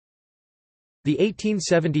The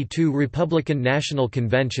 1872 Republican National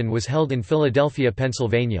Convention was held in Philadelphia,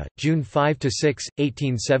 Pennsylvania, June 5–6,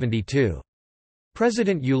 1872.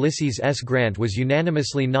 President Ulysses S. Grant was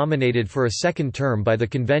unanimously nominated for a second term by the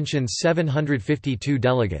convention's 752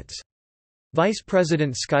 delegates. Vice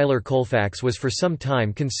President Schuyler Colfax was for some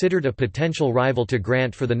time considered a potential rival to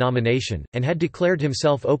Grant for the nomination, and had declared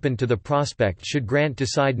himself open to the prospect should Grant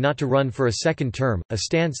decide not to run for a second term, a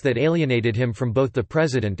stance that alienated him from both the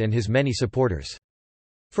president and his many supporters.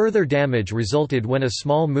 Further damage resulted when a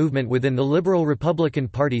small movement within the Liberal Republican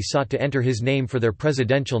Party sought to enter his name for their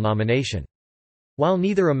presidential nomination. While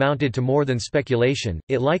neither amounted to more than speculation,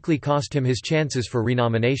 it likely cost him his chances for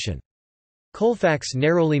renomination. Colfax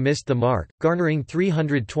narrowly missed the mark, garnering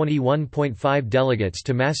 321.5 delegates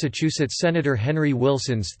to Massachusetts Senator Henry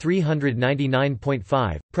Wilson's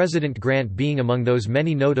 399.5, President Grant being among those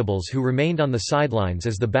many notables who remained on the sidelines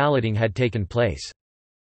as the balloting had taken place.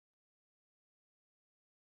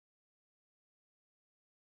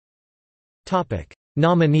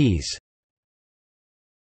 Nominees.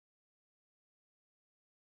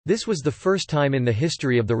 This was the first time in the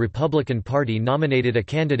history of the Republican Party nominated a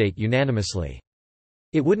candidate unanimously.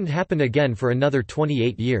 It wouldn't happen again for another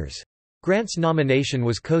 28 years. Grant's nomination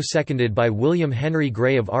was co-seconded by William Henry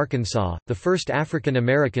Gray of Arkansas, the first African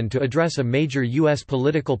American to address a major U.S.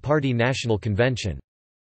 political party national convention.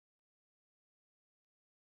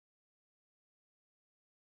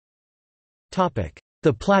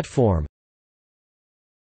 The platform.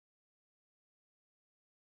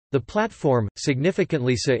 The platform,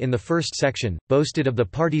 significantly so in the first section, boasted of the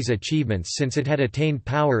party's achievements since it had attained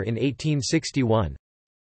power in 1861.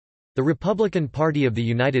 The Republican Party of the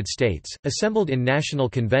United States, assembled in National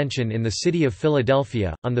Convention in the city of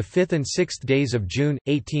Philadelphia, on the 5th and 6th days of June,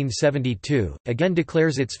 1872, again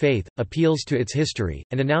declares its faith, appeals to its history,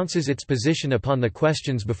 and announces its position upon the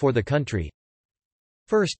questions before the country.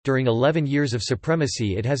 First, during 11 years of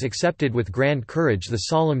supremacy it has accepted with grand courage the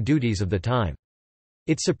solemn duties of the time.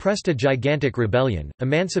 It suppressed a gigantic rebellion,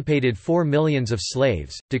 emancipated 4 millions of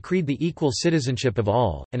slaves, decreed the equal citizenship of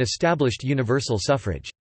all, and established universal suffrage.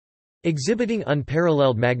 Exhibiting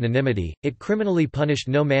unparalleled magnanimity, it criminally punished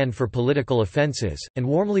no man for political offenses, and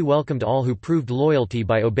warmly welcomed all who proved loyalty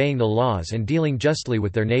by obeying the laws and dealing justly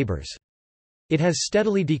with their neighbors. It has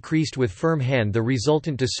steadily decreased with firm hand the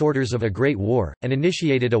resultant disorders of a great war, and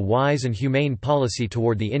initiated a wise and humane policy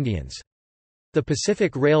toward the Indians. The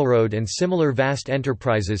Pacific Railroad and similar vast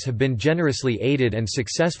enterprises have been generously aided and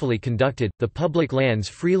successfully conducted, the public lands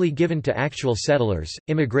freely given to actual settlers,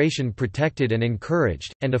 immigration protected and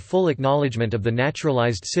encouraged, and a full acknowledgement of the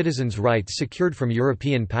naturalized citizens' rights secured from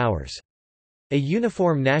European powers. A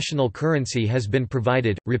uniform national currency has been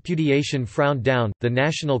provided, repudiation frowned down, the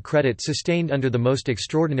national credit sustained under the most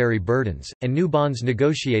extraordinary burdens, and new bonds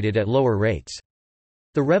negotiated at lower rates.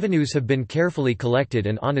 The revenues have been carefully collected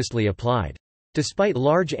and honestly applied. Despite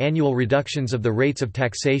large annual reductions of the rates of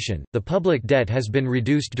taxation, the public debt has been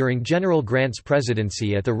reduced during General Grant's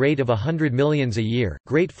presidency at the rate of $100 million a year,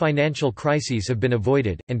 great financial crises have been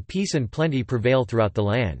avoided, and peace and plenty prevail throughout the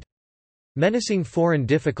land. Menacing foreign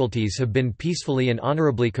difficulties have been peacefully and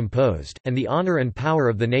honorably composed, and the honor and power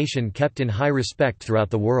of the nation kept in high respect throughout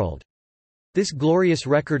the world. This glorious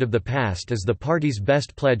record of the past is the party's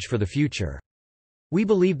best pledge for the future. We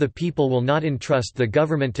believe the people will not entrust the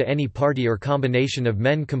government to any party or combination of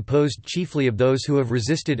men composed chiefly of those who have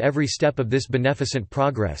resisted every step of this beneficent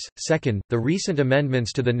progress. Second, the recent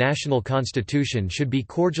amendments to the national constitution should be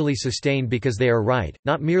cordially sustained because they are right,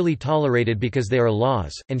 not merely tolerated because they are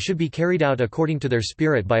laws, and should be carried out according to their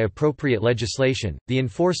spirit by appropriate legislation, the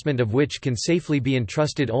enforcement of which can safely be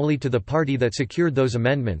entrusted only to the party that secured those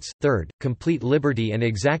amendments. Third, complete liberty and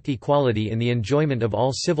exact equality in the enjoyment of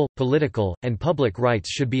all civil, political, and public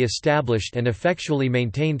rights should be established and effectually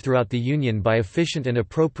maintained throughout the Union by efficient and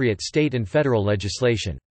appropriate state and federal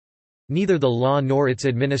legislation. Neither the law nor its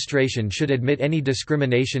administration should admit any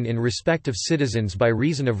discrimination in respect of citizens by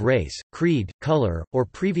reason of race, creed, color, or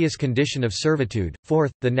previous condition of servitude.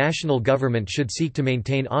 Fourth, the national government should seek to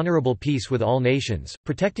maintain honorable peace with all nations,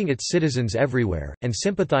 protecting its citizens everywhere, and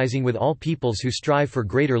sympathizing with all peoples who strive for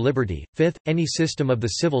greater liberty. Fifth, any system of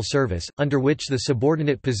the civil service, under which the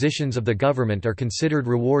subordinate positions of the government are considered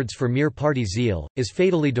rewards for mere party zeal, is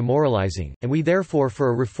fatally demoralizing, and we therefore for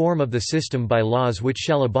a reform of the system by laws which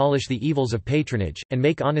shall abolish the evils of patronage, and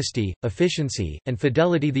make honesty, efficiency, and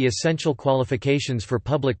fidelity the essential qualifications for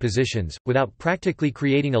public positions, without practically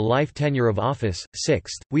creating a life tenure of office.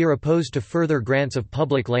 Sixth, we are opposed to further grants of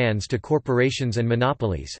public lands to corporations and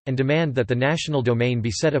monopolies, and demand that the national domain be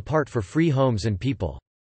set apart for free homes and people.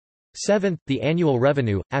 Seventh, the annual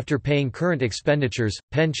revenue, after paying current expenditures,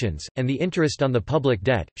 pensions, and the interest on the public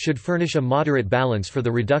debt, should furnish a moderate balance for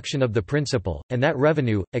the reduction of the principal, and that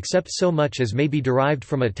revenue, except so much as may be derived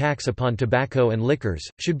from a tax upon tobacco and liquors,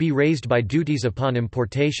 should be raised by duties upon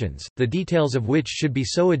importations, the details of which should be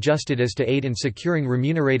so adjusted as to aid in securing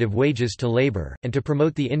remunerative wages to labor, and to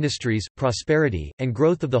promote the industries, prosperity, and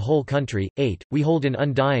growth of the whole country. 8. We hold in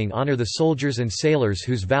undying honor the soldiers and sailors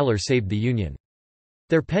whose valor saved the Union.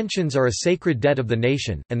 Their pensions are a sacred debt of the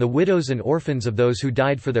nation, and the widows and orphans of those who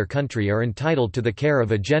died for their country are entitled to the care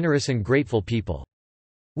of a generous and grateful people.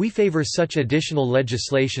 We favor such additional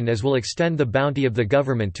legislation as will extend the bounty of the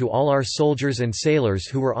government to all our soldiers and sailors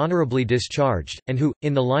who were honorably discharged, and who,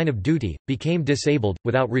 in the line of duty, became disabled,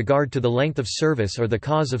 without regard to the length of service or the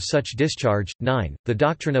cause of such discharge. 9. The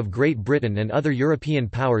doctrine of Great Britain and other European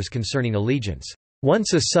powers concerning allegiance,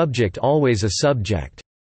 once a subject always a subject,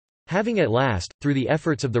 having at last, through the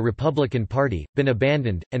efforts of the Republican Party, been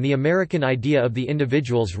abandoned, and the American idea of the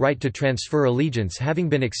individual's right to transfer allegiance having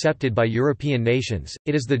been accepted by European nations,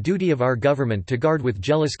 it is the duty of our government to guard with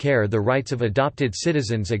jealous care the rights of adopted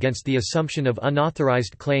citizens against the assumption of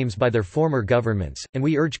unauthorized claims by their former governments, and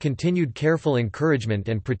we urge continued careful encouragement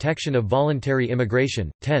and protection of voluntary immigration.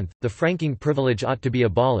 10th, the franking privilege ought to be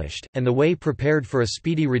abolished, and the way prepared for a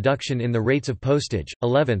speedy reduction in the rates of postage.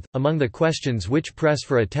 11th, among the questions which press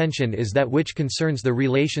for attention is that which concerns the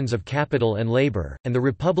relations of capital and labor, and the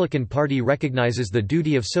Republican Party recognizes the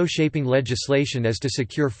duty of so shaping legislation as to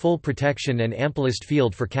secure full protection and amplest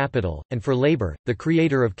field for capital, and for labor, the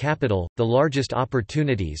creator of capital, the largest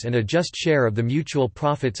opportunities and a just share of the mutual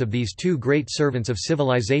profits of these two great servants of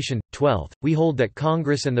civilization. 12th, we hold that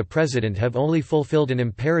Congress and the President have only fulfilled an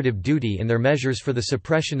imperative duty in their measures for the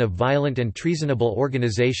suppression of violent and treasonable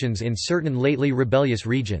organizations in certain lately rebellious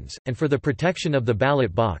regions, and for the protection of the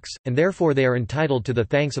ballot box, and therefore they are entitled to the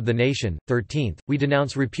thanks of the nation. 13th, we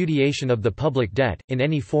denounce repudiation of the public debt, in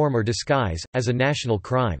any form or disguise, as a national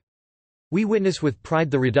crime. We witness with pride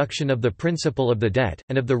the reduction of the principal of the debt,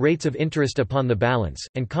 and of the rates of interest upon the balance,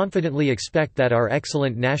 and confidently expect that our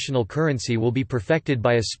excellent national currency will be perfected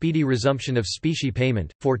by a speedy resumption of specie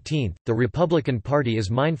payment. 14th, the Republican Party is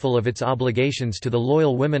mindful of its obligations to the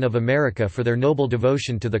loyal women of America for their noble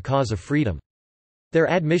devotion to the cause of freedom. Their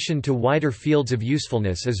admission to wider fields of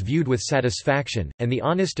usefulness is viewed with satisfaction, and the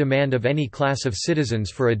honest demand of any class of citizens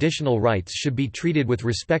for additional rights should be treated with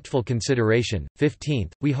respectful consideration.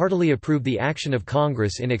 15th, we heartily approve the action of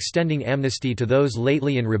Congress in extending amnesty to those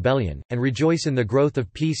lately in rebellion, and rejoice in the growth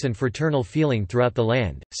of peace and fraternal feeling throughout the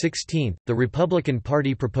land. 16th, the Republican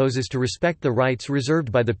Party proposes to respect the rights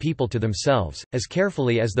reserved by the people to themselves, as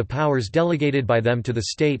carefully as the powers delegated by them to the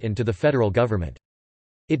state and to the federal government.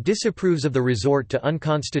 It disapproves of the resort to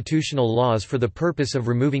unconstitutional laws for the purpose of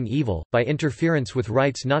removing evil, by interference with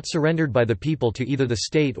rights not surrendered by the people to either the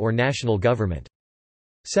state or national government.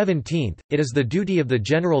 17th, it is the duty of the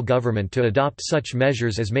general government to adopt such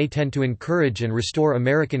measures as may tend to encourage and restore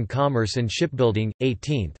American commerce and shipbuilding.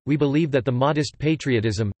 18th, we believe that the modest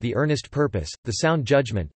patriotism, the earnest purpose, the sound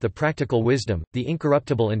judgment, the practical wisdom, the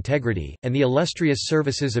incorruptible integrity, and the illustrious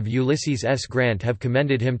services of Ulysses S. Grant have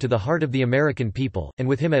commended him to the heart of the American people, and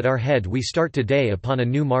with him at our head we start today upon a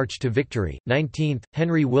new march to victory. 19th,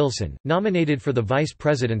 Henry Wilson, nominated for the vice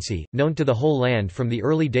presidency, known to the whole land from the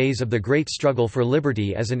early days of the great struggle for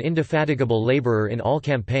liberty as an indefatigable laborer in all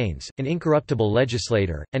campaigns, an incorruptible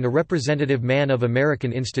legislator, and a representative man of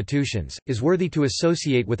American institutions, is worthy to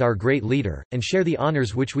associate with our great leader, and share the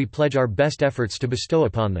honors which we pledge our best efforts to bestow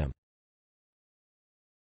upon them.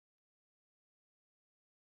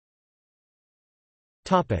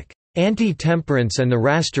 Anti-Temperance and the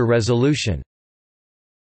Raster Resolution.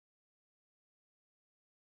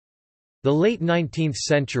 The late 19th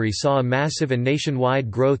century saw a massive and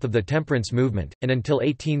nationwide growth of the temperance movement, and until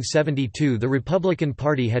 1872 the Republican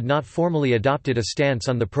Party had not formally adopted a stance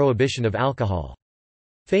on the prohibition of alcohol.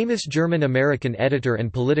 Famous German-American editor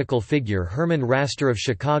and political figure Herman Raster of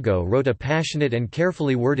Chicago wrote a passionate and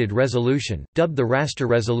carefully worded resolution, dubbed the Raster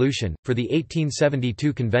Resolution, for the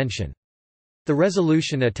 1872 convention. The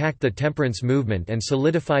resolution attacked the temperance movement and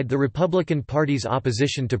solidified the Republican Party's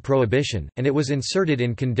opposition to prohibition, and it was inserted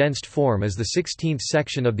in condensed form as the 16th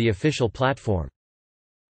section of the official platform.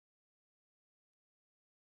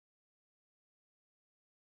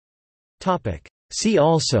 See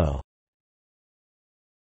also: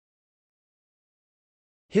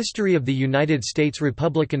 History of the United States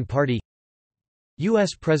Republican Party,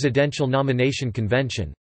 U.S. Presidential Nomination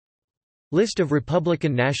Convention, List of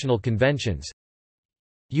Republican National Conventions,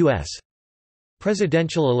 U.S.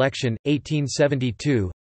 Presidential Election, 1872,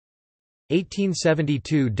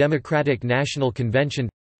 1872 Democratic National Convention,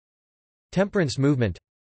 Temperance movement.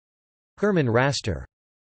 Herman Raster.